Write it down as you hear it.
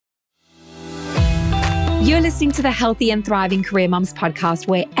You're listening to the Healthy and Thriving Career Mums podcast,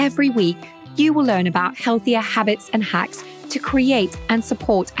 where every week you will learn about healthier habits and hacks to create and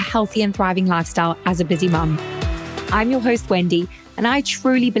support a healthy and thriving lifestyle as a busy mum. I'm your host, Wendy, and I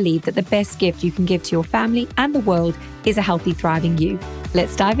truly believe that the best gift you can give to your family and the world is a healthy, thriving you.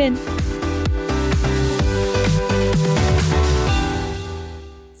 Let's dive in.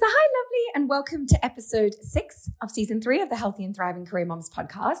 So hi, lovely, and welcome to episode 6 of season 3 of the Healthy and Thriving Career Mums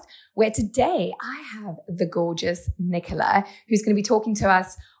podcast, where today I have the gorgeous Nicola, who's going to be talking to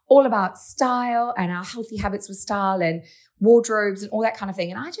us all about style and our healthy habits with style and wardrobes and all that kind of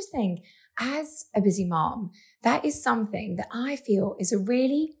thing. And I just think, as a busy mom, that is something that I feel is a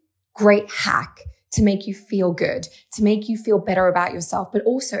really great hack to make you feel good, to make you feel better about yourself. But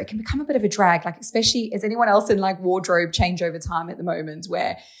also it can become a bit of a drag, like especially as anyone else in like wardrobe change over time at the moment,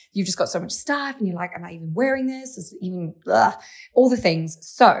 where you've just got so much stuff and you're like, am I even wearing this? Is it even all the things.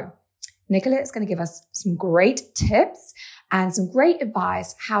 So Nicola is going to give us some great tips and some great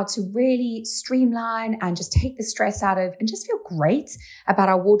advice how to really streamline and just take the stress out of and just feel great about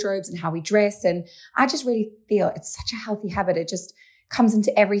our wardrobes and how we dress. And I just really feel it's such a healthy habit. It just comes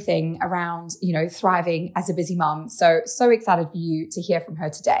into everything around, thriving as a busy mom. So excited for you to hear from her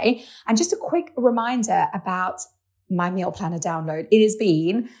today. And just a quick reminder about my meal planner download.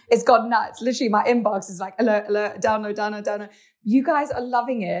 It's gone nuts. Literally my inbox is like alert, download. You guys are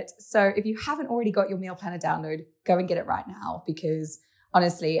loving it. So if you haven't already got your meal planner download, go and get it right now, because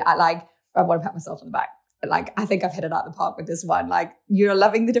honestly, I want to pat myself on the back. Like, I think I've hit it out of the park with this one. Like, you're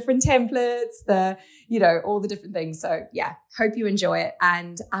loving the different templates, all the different things. So yeah, hope you enjoy it.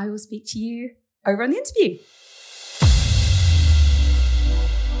 And I will speak to you over on the interview.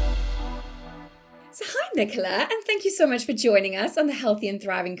 So hi, Nicola, and thank you so much for joining us on the Healthy and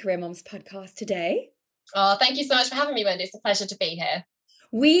Thriving Career Moms podcast today. Oh, thank you so much for having me, Wendy. It's a pleasure to be here.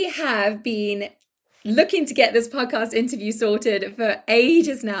 We have been looking to get this podcast interview sorted for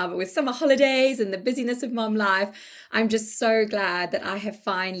ages now, but with summer holidays and the busyness of mom life, I'm just so glad that I have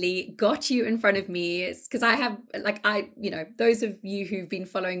finally got you in front of me. It's because I have, those of you who've been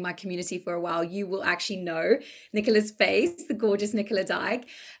following my community for a while, you will actually know Nicola's face, the gorgeous Nicola Dyke.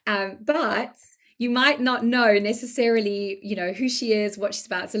 But you might not know necessarily, who she is, what she's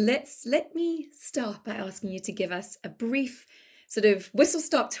about. So let me start by asking you to give us a brief sort of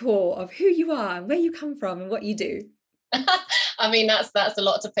whistle-stop tour of who you are and where you come from and what you do. I mean, that's a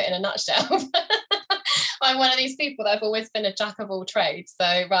lot to put in a nutshell. I'm one of these people that I've always been a jack of all trades. So,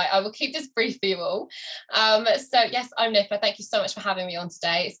 right, I will keep this brief for you all. So yes, I'm Nicola. Thank you so much for having me on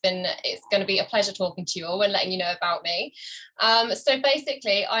today. It's going to be a pleasure talking to you all and letting you know about me. So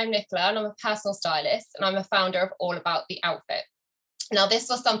basically, I'm Nicola and I'm a personal stylist and I'm a founder of All About the Outfit. Now, this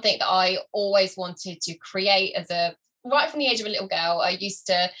was something that I always wanted to create right from the age of a little girl. I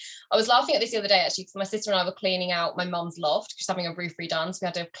was laughing at this the other day, actually, because my sister and I were cleaning out my mum's loft. She's having a roof redone. So we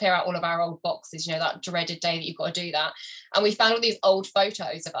had to clear out all of our old boxes, that dreaded day that you've got to do that. And we found all these old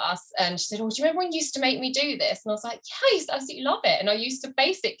photos of us. And she said, oh, do you remember when you used to make me do this? And I was like, yeah, I used to absolutely love it. And I used to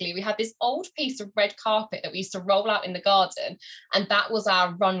we had this old piece of red carpet that we used to roll out in the garden. And that was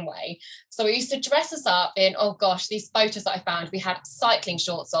our runway. So we used to dress us up in, oh gosh, these photos that I found, we had cycling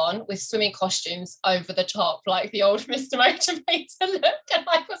shorts on with swimming costumes over the top, like the old Mr. Motivator look. And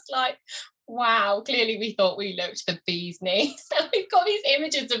I was like, wow, clearly we thought we looked the bee's knees. So we've got these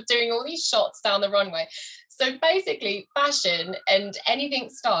images of doing all these shots down the runway. So basically, fashion and anything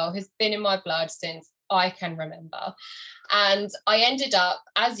style has been in my blood since I can remember. And I ended up,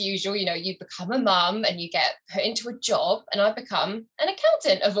 as usual, you become a mum and you get put into a job, and I've become an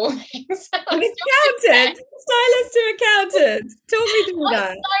accountant of all things. An accountant? Stylist to accountant. Talk me through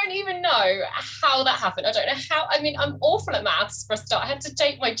that. I don't even know how that happened. I don't know how. I mean, I'm awful at maths for a start. I had to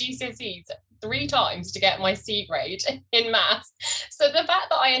take my GCSEs 3 times to get my C grade in maths. So the fact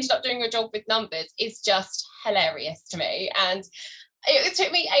that I ended up doing a job with numbers is just hilarious to me. And it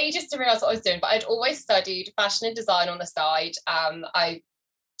took me ages to realise what I was doing, but I'd always studied fashion and design on the side. I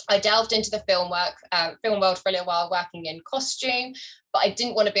delved into the film world for a little while, working in costume, but I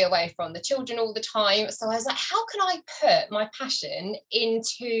didn't want to be away from the children all the time. So I was like, how can I put my passion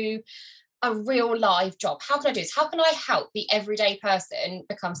into a real live job? How can I do this? How can I help the everyday person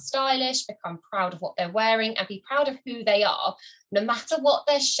become stylish, become proud of what they're wearing, and be proud of who they are, no matter what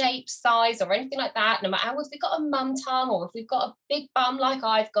their shape, size, or anything like that? No matter if we've got a mum tum or if we've got a big bum like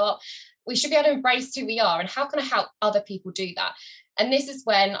I've got, we should be able to embrace who we are. And how can I help other people do that? And this is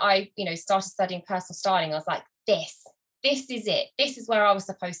when I, started studying personal styling. I was like, this is it. This is where I was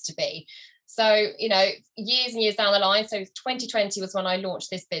supposed to be. So, years and years down the line, so 2020 was when I launched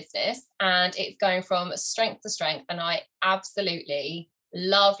this business, and it's going from strength to strength. And I absolutely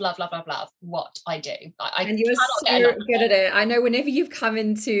love what I do. I And you're cannot so get enough of good it. at it. I know whenever you've come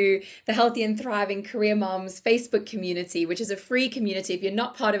into the Healthy and Thriving Career Moms Facebook community, which is a free community, if you're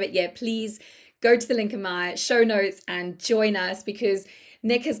not part of it yet, please go to the link in my show notes and join us, because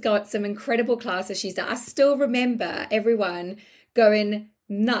Nick has got some incredible classes she's done. I still remember everyone going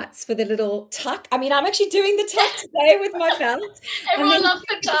nuts for the little tuck. I mean, I'm actually doing the tuck today with my belt. Everyone loves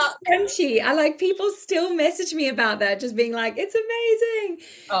the tuck. Scrunchy. I like, people still message me about that, just being like, it's amazing.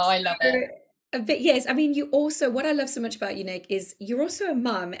 Oh, I love it. But yes, I mean, you also, what I love so much about you, Nick, is you're also a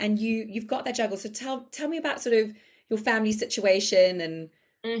mum, and you've got that juggle. So tell me about sort of your family situation and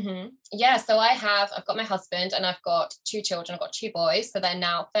Yeah, so I've got my husband and I've got 2 children. I've got 2 boys, so they're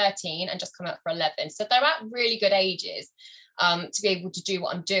now 13 and just come up for 11. So they're at really good ages to be able to do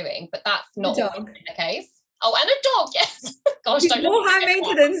what I'm doing, but that's not always the case. Oh, and a dog, yes. Gosh, she's more high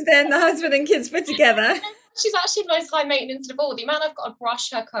maintenance than the husband and kids put together. She's actually the most high maintenance of all. The amount I've got to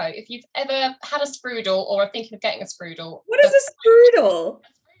brush her coat. If you've ever had a Sproodle or are thinking of getting a Sproodle. What is a Sproodle?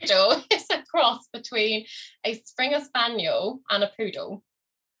 A Sproodle is a cross between a Springer Spaniel and a Poodle.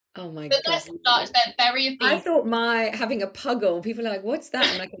 Oh my God. They're very obedient. I thought having a puggle, people are like, what's that?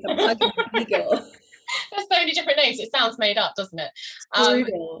 I'm like, it's a pug and a beagle. There's so many different names. It sounds made up, doesn't it?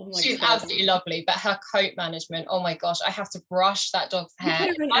 She's absolutely lovely, but her coat management, oh my gosh, I have to brush that dog's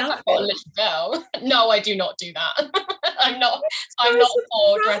hair. I've got a little girl. No, I do not do that. I'm not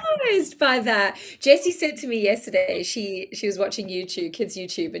surprised by that. Jessie said to me yesterday, she was watching YouTube, kids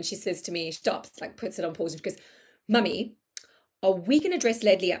YouTube, and she says to me, stops, like puts it on pause, and she goes, Mummy, are we going to dress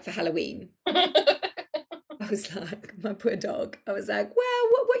Ledley up for Halloween? I was like, my poor dog. I was like, well,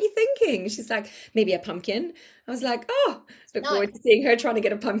 what are you thinking? She's like, maybe a pumpkin. I was like, oh, look forward to seeing her trying to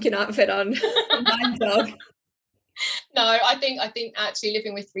get a pumpkin outfit on my dog. No, I think actually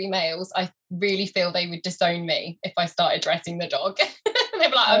living with 3 males, I really feel they would disown me if I started dressing the dog. They'd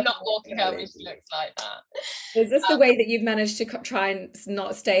be like, I'm not walking her when she looks like that. Is this the way that you've managed to try and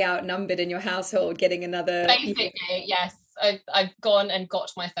not stay outnumbered in your household, getting another? Basically, yes. I've gone and got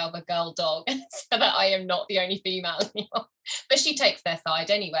myself a girl dog so that I am not the only female anymore. But she takes their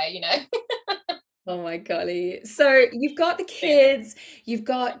side anyway, you know. Oh my golly. So you've got the kids, you've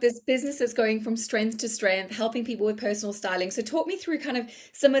got this business that's going from strength to strength, helping people with personal styling. So talk me through kind of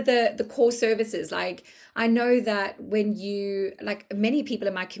some of the core services. Like, I know that when you, like many people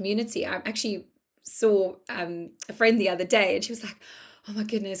in my community, I actually saw a friend the other day, and she was like, oh my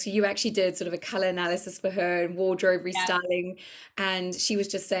goodness, you actually did sort of a color analysis for her and wardrobe restyling. And she was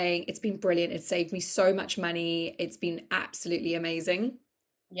just saying, it's been brilliant. It saved me so much money. It's been absolutely amazing.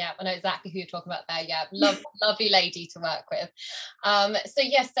 Yeah, I know exactly who you're talking about there. Yeah, lovely lady to work with.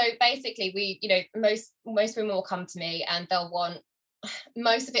 So basically we, you know, most women will come to me and they'll want,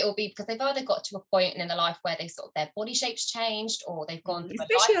 most of it will be because they've either got to a point in their life where they sort of their body shape's changed, or they've gone through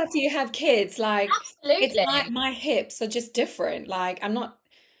especially after you have kids. Like, absolutely, it's like my hips are just different. Like, my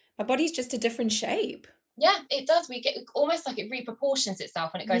body's just a different shape. Yeah, it does. We get almost like it reproportions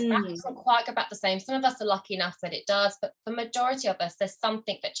itself when it goes back. It doesn't quite go back the same. Some of us are lucky enough that it does, but the majority of us, there's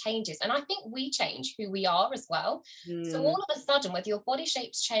something that changes. And I think we change who we are as well. So all of a sudden, whether your body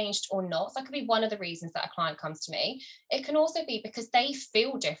shape's changed or not, so that could be one of the reasons that a client comes to me. It can also be because they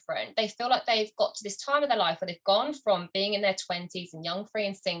feel different. They feel like they've got to this time of their life where they've gone from being in their 20s and young, free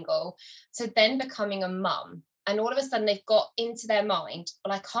and single to then becoming a mum. And all of a sudden they've got into their mind,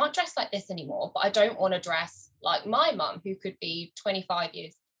 well, I can't dress like this anymore, but I don't want to dress like my mum, who could be 25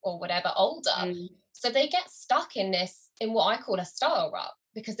 years or whatever older. So they get stuck in what I call a style rut,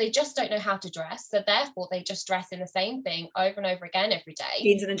 because they just don't know how to dress. So therefore they just dress in the same thing over and over again every day.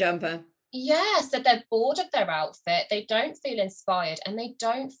 Jeans and a jumper. Yeah, so they're bored of their outfit. They don't feel inspired and they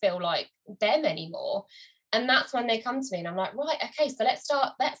don't feel like them anymore. And that's when they come to me and I'm like, right, okay, so let's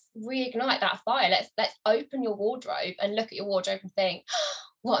reignite that fire. Let's open your wardrobe and look at your wardrobe and think,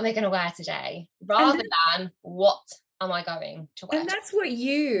 what am I going to wear today? Rather than what am I going to wear? And that's what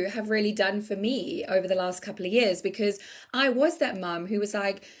you have really done for me over the last couple of years, because I was that mum who was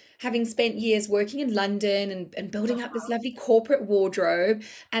like, having spent years working in London and building up this lovely corporate wardrobe,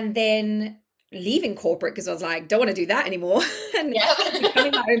 and then leaving corporate because I was like, don't want to do that anymore, and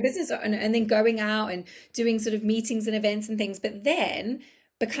becoming my own business, and then going out and doing sort of meetings and events and things, but then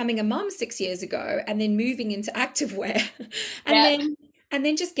becoming a mum 6 years ago and then moving into activewear and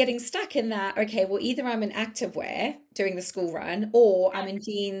then just getting stuck in that, okay, well, either I'm in activewear doing the school run or I'm in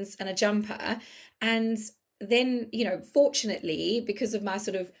jeans and a jumper. And then, you know, fortunately, because of my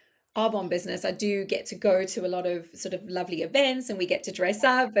sort of Arbonne business, I do get to go to a lot of sort of lovely events and we get to dress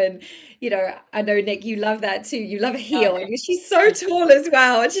up. And, you know, I know, Nick, you love that too. You love a heel. And she's so tall as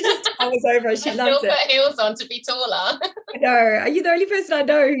well. And she just I was over her. She I loves still it. put heels on to be taller. No, are you the only person I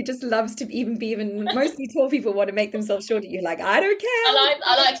know who just loves to be even mostly tall people want to make themselves shorter? You're like, I don't care.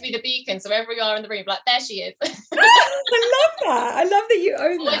 I like to be the beacon, so wherever we are in the room, like, there she is. I love that. I love that you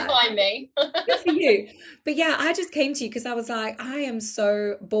own Always that. find me. Good for you. But yeah, I just came to you because I was like, I am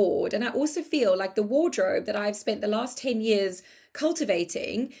so bored. And I also feel like the wardrobe that I've spent the last 10 years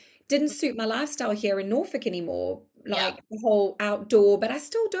cultivating didn't suit my lifestyle here in Norfolk anymore. Yeah. Like the whole outdoor, but I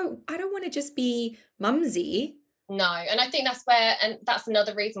don't want to just be mumsy. No, and I think that's where, and that's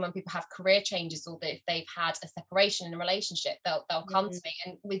another reason when people have career changes, or if they've had a separation in a relationship, they'll come to me.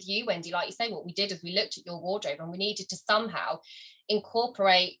 And with you, Wendy, like you say, what we did is we looked at your wardrobe and we needed to somehow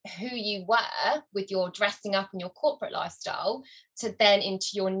incorporate who you were with your dressing up and your corporate lifestyle to then into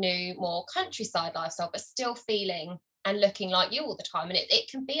your new, more countryside lifestyle, but still feeling and looking like you all the time. And it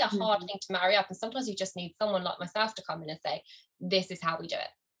can be a hard thing to marry up. And sometimes you just need someone like myself to come in and say, this is how we do it.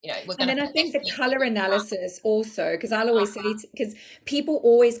 You know, we're And going then to I put this think the people color with that. analysis also, because I'll always say, because people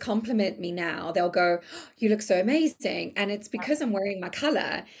always compliment me now, they'll go, "Oh, you look so amazing." And it's because I'm wearing my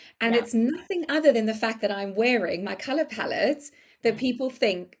color. And Yeah. it's nothing other than the fact that I'm wearing my color palette that people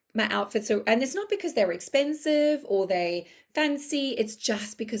think my outfits are, and it's not because they're expensive or they fancy, it's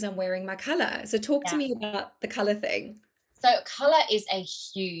just because I'm wearing my color. So talk to Yeah. me about the color thing. So color is a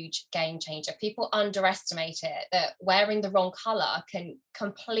huge game changer. People underestimate it, that wearing the wrong color can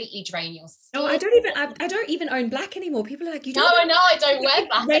completely drain your No, skin. I don't even own black anymore. People are like, you No, don't I look know I don't black, wear it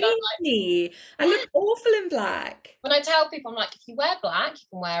black. And I'm drains like, me. I look awful in black. when I tell people, I'm like, if you wear black, you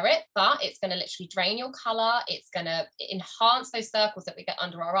can wear it, but it's going to literally drain your color. It's going to enhance those circles that we get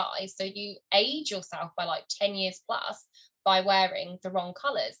under our eyes. So you age yourself by like 10 years plus by wearing the wrong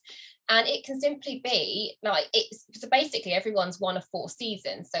colors. And it can simply be like, it's so basically everyone's one of 4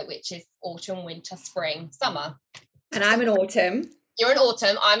 seasons, so which is autumn, winter, spring, summer. And I'm an autumn. You're an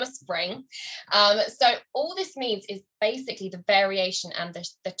autumn, I'm a spring. So all this means is basically the variation and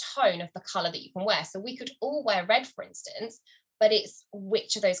the tone of the color that you can wear. So we could all wear red, for instance, but it's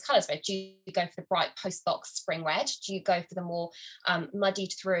which of those colors red. Do you go for the bright postbox spring red? Do you go for the more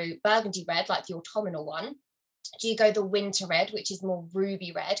muddied through burgundy red, like the autumnal one? Do you go the winter red, which is more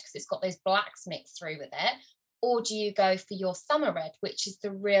ruby red because it's got those blacks mixed through with it? Or do you go for your summer red, which is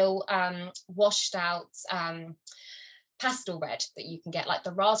the real washed out pastel red that you can get, like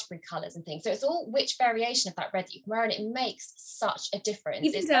the raspberry colors and things? So it's all which variation of that red that you can wear, and it makes such a difference.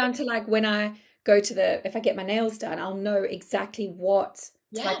 Even down to like when I go to if I get my nails done, I'll know exactly what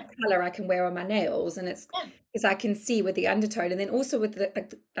type of color I can wear on my nails. And it's because I can see with the undertone, and then also with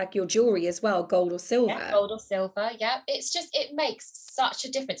like your jewelry as well, gold or silver. Yeah, gold or silver. Yeah, it's just, it makes such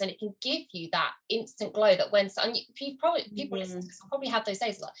a difference, and it can give you that instant glow that when people listening to this will probably have those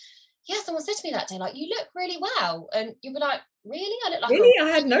days like, yeah, someone said to me that day, like, you look really well. And you'll be like, really? I look like really? I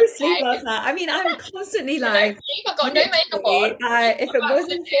had no sleep last night. I mean, I'm constantly like, I've got no makeup on. If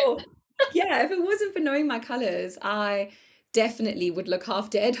it wasn't for knowing my colors, I definitely would look half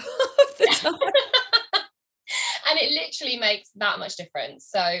dead half the time. And it literally makes that much difference.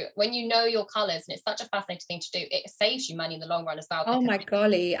 So when you know your colors, and it's such a fascinating thing to do, it saves you money in the long run as well. Oh my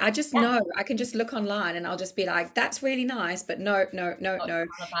golly. I just know I can just look online and I'll just be like, that's really nice, but no.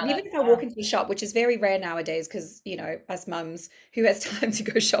 And even if I walk into a shop, which is very rare nowadays because, you know, us mums, who has time to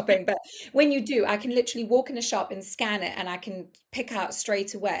go shopping? But when you do, I can literally walk in a shop and scan it and I can pick out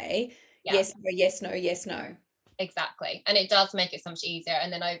straight away, yes, no, yes, no, yes, no. Exactly. And it does make it so much easier.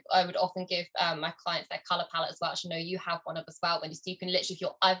 And then I would often give my clients their color palette as well. Actually, no, you have one of as well. When you can literally, if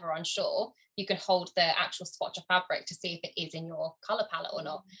you're ever unsure, you can hold the actual swatch of fabric to see if it is in your color palette or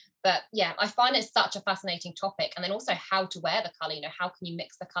not. But yeah, I find it's such a fascinating topic. And then also how to wear the color, you know, how can you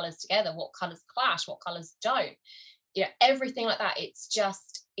mix the colors together? What colors clash? What colors don't? You know, everything like that. It's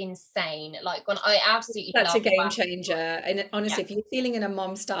just insane. Like, when I absolutely such a game changer. And honestly, if you're feeling in a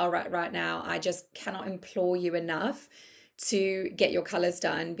mom style right now, I just cannot implore you enough to get your colors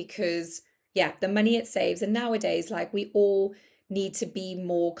done, because the money it saves. And nowadays, like, we all need to be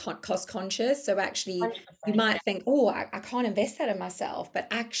more cost conscious. So actually you might think, oh, I can't invest that in myself, but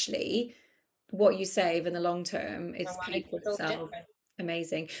actually what you save in the long term, it's paid for itself.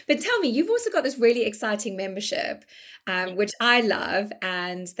 Amazing. But tell me, you've also got this really exciting membership, which I love,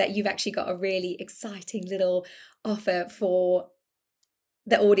 and that you've actually got a really exciting little offer for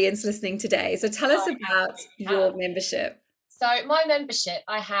the audience listening today. So tell us about your membership. So my membership,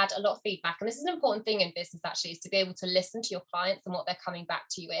 I had a lot of feedback, and this is an important thing in business actually, is to be able to listen to your clients and what they're coming back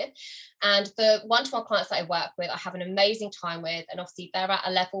to you with. And the one-to-one clients that I work with, I have an amazing time with, and obviously they're at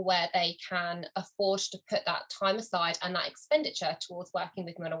a level where they can afford to put that time aside and that expenditure towards working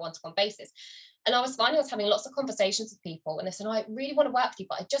with me on a one-to-one basis. And I was finding I was having lots of conversations with people, and they said, "Oh, I really want to work with you,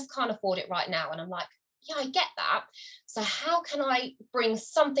 but I just can't afford it right now." And I'm like, yeah, I get that. So how can I bring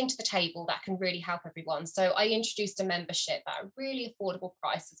something to the table that can really help everyone? So I introduced a membership at a really affordable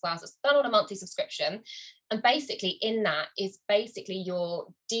price as well. So it's done on a monthly subscription. And basically in that is basically your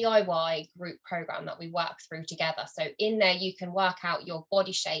DIY group program that we work through together. So in there, you can work out your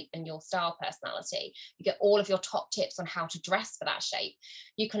body shape and your style personality. You get all of your top tips on how to dress for that shape.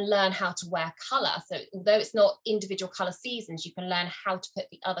 You can learn how to wear color. So although it's not individual color seasons, you can learn how to put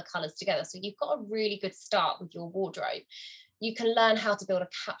the other colors together. So you've got a really good start with your wardrobe. You can learn how to build a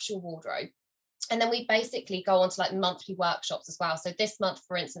capsule wardrobe. And then we basically go on to like monthly workshops as well. So this month,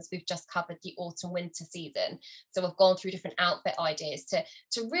 for instance, we've just covered the autumn winter season. So we've gone through different outfit ideas to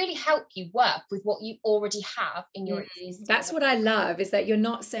really help you work with what you already have in your existing. That's what I love, is that you're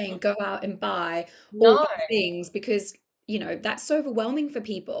not saying go out and buy all No. the things, because that's so overwhelming for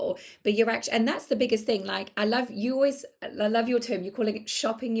people. But you're actually, and that's the biggest thing. Like, I love your term, you're calling it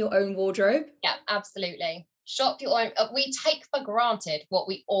shopping your own wardrobe. Yeah, absolutely. Shop your own. We take for granted what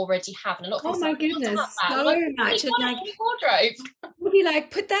we already have, and a lot of people Oh my say, "I want to have goodness, that." And I'm so like, much. "You And got like, it in your wardrobe." we'll be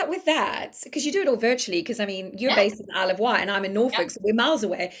like, put that with that, because you do it all virtually. Because I mean, you're Yeah, based in the Isle of Wight and I'm in yeah, Norfolk, so we're miles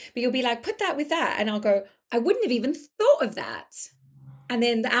away. But you'll be like, put that with that, and I'll go, I wouldn't have even thought of that. And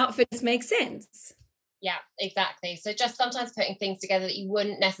then the outfits make sense. yeah, exactly. So just sometimes putting things together that you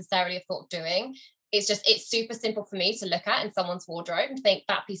wouldn't necessarily have thought of doing. It's super simple for me to look at in someone's wardrobe and think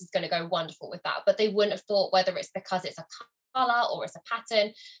that piece is going to go wonderful with that. But they wouldn't have thought, whether it's because it's a color or it's a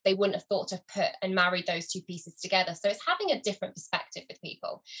pattern, they wouldn't have thought to put and marry those two pieces together. So it's having a different perspective with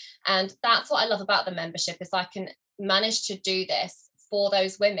people. And that's what I love about the membership, is I can manage to do this for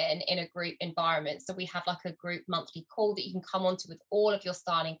those women in a group environment. So we have like a group monthly call that you can come onto with all of your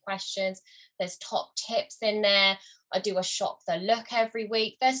styling questions. There's top tips in there. I do a shop the look every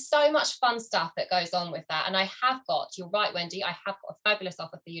week. There's so much fun stuff that goes on with that. And I have got, you're right, Wendy, I have got a fabulous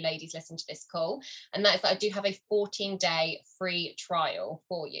offer for you ladies listening to this call. And that is that I do have a 14-day free trial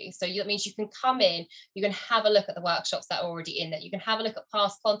for you. So that means you can come in, you can have a look at the workshops that are already in there. You can have a look at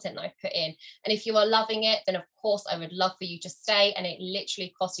past content that I've put in. And if you are loving it, then of course I would love for you to stay. And it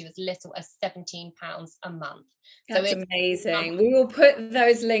literally costs you as little as £17 a month. That's amazing. We will put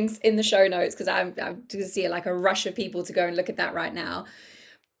those links in the show notes, because I'm to see like a rush of people to go and look at that right now.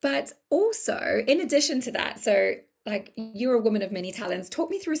 But also, in addition to that, so like, you're a woman of many talents. Talk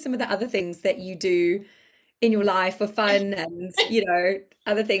me through some of the other things that you do in your life for fun and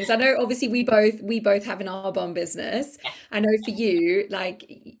other things. I know obviously we both have an Arbonne business. I know for you,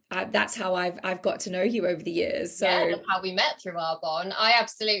 like, that's how I've got to know you over the years. So yeah, that's how we met, through Arbonne. I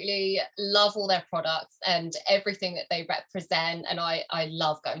absolutely love all their products and everything that they represent, and I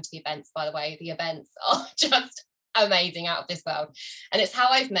love going to the events. By the way, the events are just amazing, out of this world. And it's how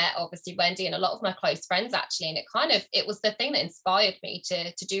I've met obviously Wendy and a lot of my close friends actually. And it was the thing that inspired me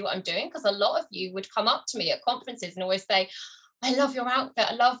to do what I'm doing, because a lot of you would come up to me at conferences and always say, I love your outfit,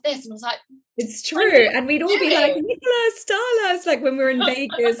 I love this. And I was like, it's true. And we'd all be like, Nicola, style us. Like when we were in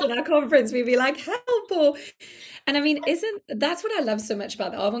Vegas at our conference, we'd be like, help. And I mean, that's what I love so much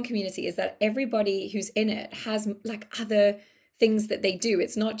about the Arbonne community, is that everybody who's in it has like other things that they do.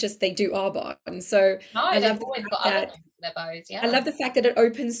 It's not just they do Arbonne. So no, I love always got other things in their bows. Yeah. I love the fact that it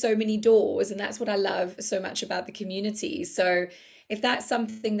opens so many doors, and that's what I love so much about the community. So if that's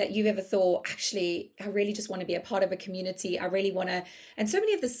something that you've ever thought, actually, I really just want to be a part of a community, I really want to, and so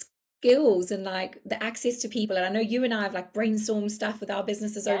many of the skills and like the access to people, and I know you and I have like brainstormed stuff with our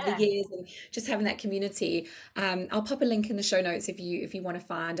businesses over the years, and just having that community. I'll pop a link in the show notes if you want to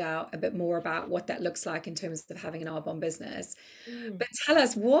find out a bit more about what that looks like in terms of having an Arbonne business. But tell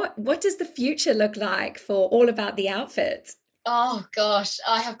us, what does the future look like for All About the Outfit? Oh gosh,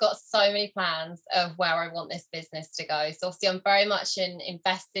 I have got so many plans of where I want this business to go. So obviously I'm very much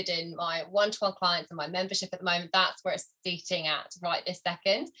invested in my one-to-one clients and my membership at the moment. That's where it's sitting at right this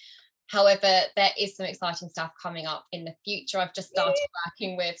second. However, there is some exciting stuff coming up in the future. I've just started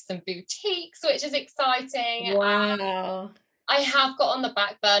working with some boutiques, which is exciting. Wow. I have got on the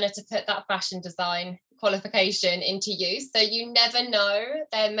back burner to put that fashion design qualification into use. So you never know,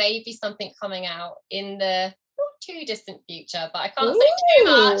 there may be something coming out in the too distant future, but I can't say too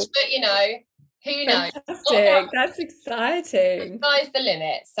much. But who knows? Fantastic. That's exciting. The sky's the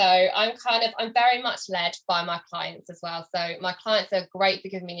limit. So I'm very much led by my clients as well. So my clients are great for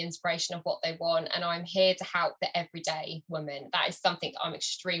giving me inspiration of what they want, and I'm here to help the everyday woman. That is something that I'm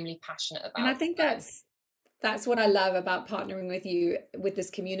extremely passionate about. And I think that's what I love about partnering with you, with this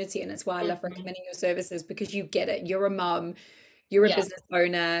community, and it's why I love recommending your services, because you get it. You're a mum, you're a business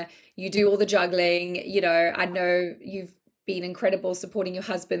owner, you do all the juggling. I know you've been incredible supporting your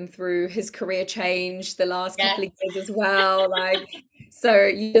husband through his career change the last couple of years as well. Like, so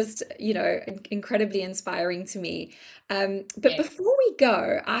you just, incredibly inspiring to me. But before we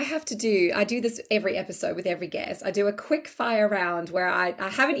go, I do this every episode with every guest. I do a quick fire round where I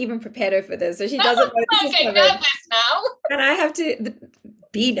haven't even prepared her for this, so she doesn't know this is coming. Nervous now. And I have to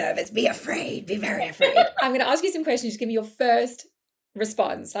be nervous, be afraid, be very afraid. I'm going to ask you some questions. Just give me your first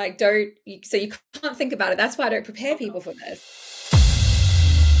response. Like, so you can't think about it. That's why I don't prepare people for this.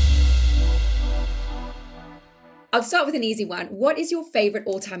 I'll start with an easy one. What is your favorite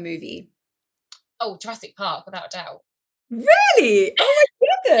all-time movie? Oh, Jurassic Park, without a doubt. Really? Oh my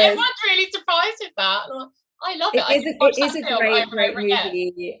goodness. Everyone's really surprised with that. I love it. It is a great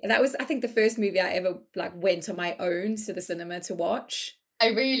movie. That was, I think, the first movie I ever went on my own to the cinema to watch.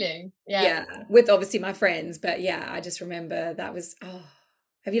 Oh, really? Yeah. With obviously my friends, but yeah, I just remember that was,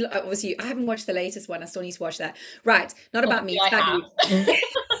 have you, obviously, I haven't watched the latest one. I still need to watch that. Right. Not about me. It's about you.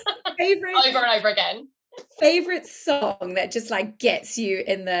 Favorite? Over and over again. Favorite song that just gets you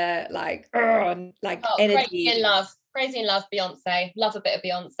in the energy. Crazy in Love, Beyonce. Love a bit of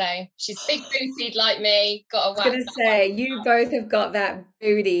Beyonce. She's big bootied like me. Got a I was going to say, you both have got that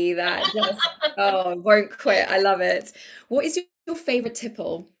booty that just, won't quit. I love it. What is your favorite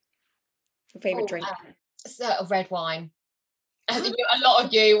tipple? Your favorite drink? So a red wine. A lot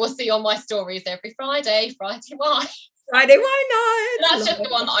of you will see on my stories every Friday wine. Friday wine night. That's just the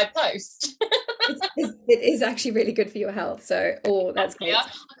one that I post. It is actually really good for your health. So, that's great. Yeah,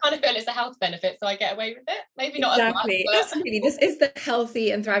 I kind of feel it's a health benefit, so I get away with it. Maybe not exactly. as much. Absolutely. This is the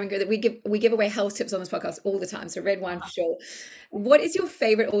healthy and thriving group that we give away health tips on this podcast all the time. So red wine for sure. What is your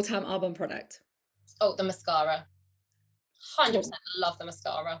favorite all-time Arbonne product? Oh, the mascara. 100% love the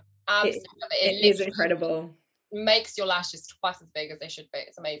mascara. Absolutely. It is incredible. Makes your lashes twice as big as they should be.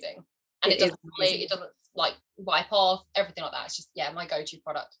 It's amazing. And it doesn't wipe off, everything like that. It's just, my go-to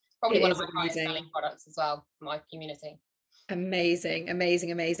product. Probably one of my highest selling products as well for my community. Amazing.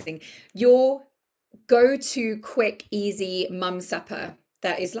 Your go-to quick, easy mum supper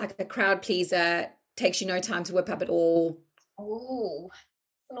that is like a crowd pleaser, takes you no time to whip up at all. Oh,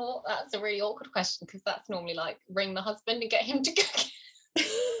 that's a really awkward question because that's normally ring the husband and get him to cook.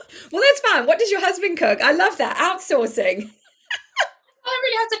 Well, that's fine. What does your husband cook? I love that. Outsourcing. I don't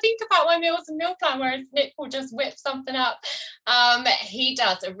really have to think about my meals and meal plan, whereas Nick will just whip something up. He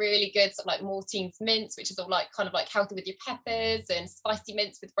does a really good sort of Maltese mince, which is all kind of healthy with your peppers, and spicy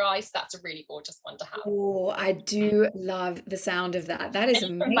mince with rice. That's a really gorgeous one to have. Oh, I do love the sound of that. That is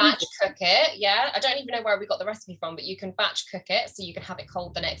amazing. You can batch cook it. Yeah, I don't even know where we got the recipe from, but you can batch cook it so you can have it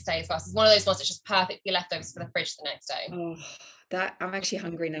cold the next day as well. So it's one of those ones that's just perfect for your leftovers for the fridge the next day. Oh, that I'm actually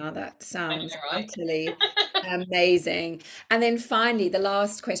hungry now. That sounds utterly amazing. And then finally, the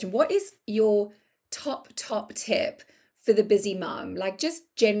last question: what is your top tip for the busy mum? Just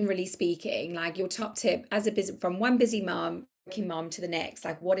generally speaking, your top tip as from one busy mum, working mum to the next.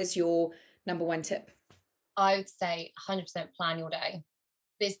 What is your number one tip? I would say 100% plan your day.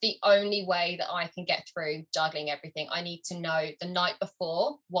 It's the only way that I can get through juggling everything. I need to know the night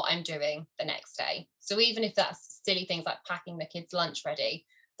before what I'm doing the next day. So even if that's silly things like packing the kids' lunch ready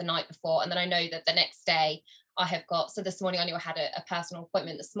the night before, and then I know that the next day I have got, so this morning I knew I had a personal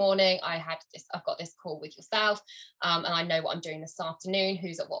appointment this morning. I've got this call with yourself, and I know what I'm doing this afternoon,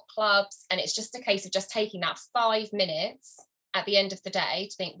 who's at what clubs. And it's just a case of just taking that 5 minutes at the end of the day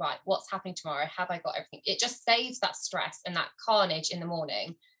to think, right, what's happening tomorrow? Have I got everything? It just saves that stress and that carnage in the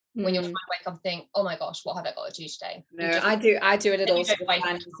morning when you're trying to wake up and think, oh my gosh, what have I got to do today? I do a little sort of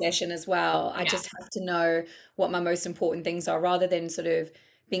planning session as well. I just have to know what my most important things are rather than sort of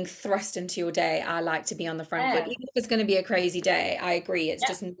being thrust into your day. I like to be on the front foot, even if it's going to be a crazy day. I agree. It's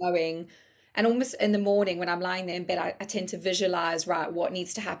just knowing. And almost in the morning when I'm lying there in bed, I tend to visualize, right, what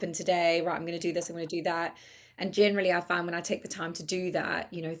needs to happen today? Right, I'm going to do this, I'm going to do that. And generally, I find when I take the time to do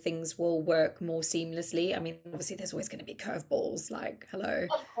that, things will work more seamlessly. I mean, obviously, there's always going to be curveballs, hello.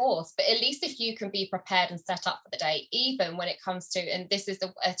 Of course, but at least if you can be prepared and set up for the day, even when it comes to, and this is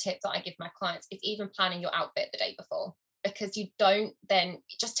a tip that I give my clients, is even planning your outfit the day before. Because you don't then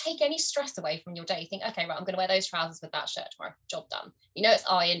just take any stress away from your day. You think, okay, right, I'm going to wear those trousers with that shirt tomorrow. Job done. It's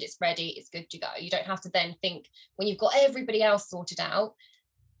ironed, it's ready, it's good to go. You don't have to then think when you've got everybody else sorted out,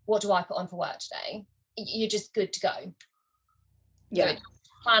 what do I put on for work today? You're just good to go. Yeah. So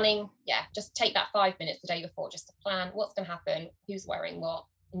planning, just take that 5 minutes the day before just to plan what's going to happen, who's wearing what,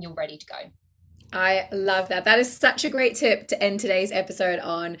 and you're ready to go. I love that. That is such a great tip to end today's episode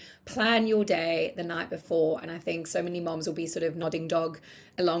on. Plan your day the night before. And I think so many moms will be sort of nodding dog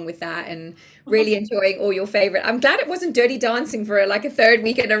along with that and really enjoying all your favorite. I'm glad it wasn't Dirty Dancing for like a third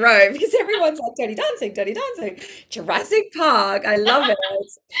week in a row, because everyone's like Dirty Dancing, Jurassic Park. I love it.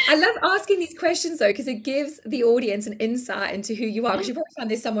 I love asking these questions though, because it gives the audience an insight into who you are. Because you probably find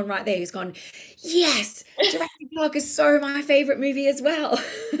there's someone right there who's gone, yes, Jurassic Park is so my favorite movie as well.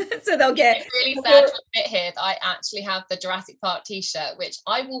 So they'll get it's really sad to admit here that I actually have the Jurassic Park t-shirt, which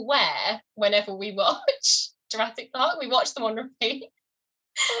I will wear whenever we watch Jurassic Park. We watch them on repeat.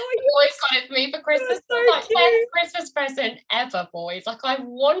 Oh, you always got it for me for Christmas. So like, best Christmas present ever, boys. Like, I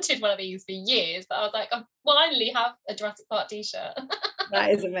wanted one of these for years, but I was like, I finally have a Jurassic Park t-shirt.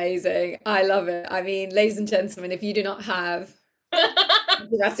 That is amazing. I love it. I mean, ladies and gentlemen, if you do not have a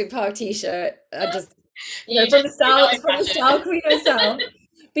Jurassic Park t-shirt, I just, from the style queen herself.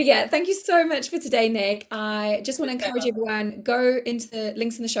 But yeah, thank you so much for today, Nick. I just want to encourage everyone, go into the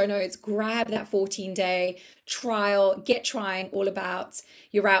links in the show notes, grab that 14-day trial, get trying all about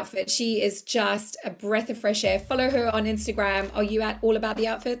your outfit. She is just a breath of fresh air. Follow her on Instagram. Are you at All About the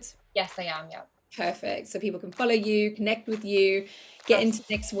Outfit? Yes, I am. Yeah. Perfect. So people can follow you, connect with you, get into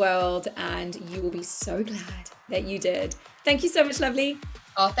Nick's world, and you will be so glad that you did. Thank you so much, lovely.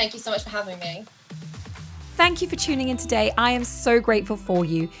 Oh, thank you so much for having me. Thank you for tuning in today. I am so grateful for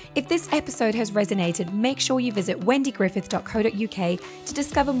you. If this episode has resonated, make sure you visit wendygriffith.co.uk to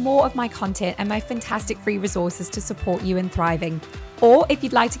discover more of my content and my fantastic free resources to support you in thriving. Or if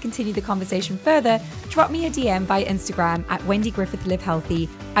you'd like to continue the conversation further, drop me a DM via Instagram at Wendy Griffith Live Healthy.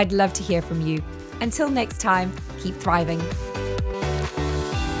 I'd love to hear from you. Until next time, keep thriving.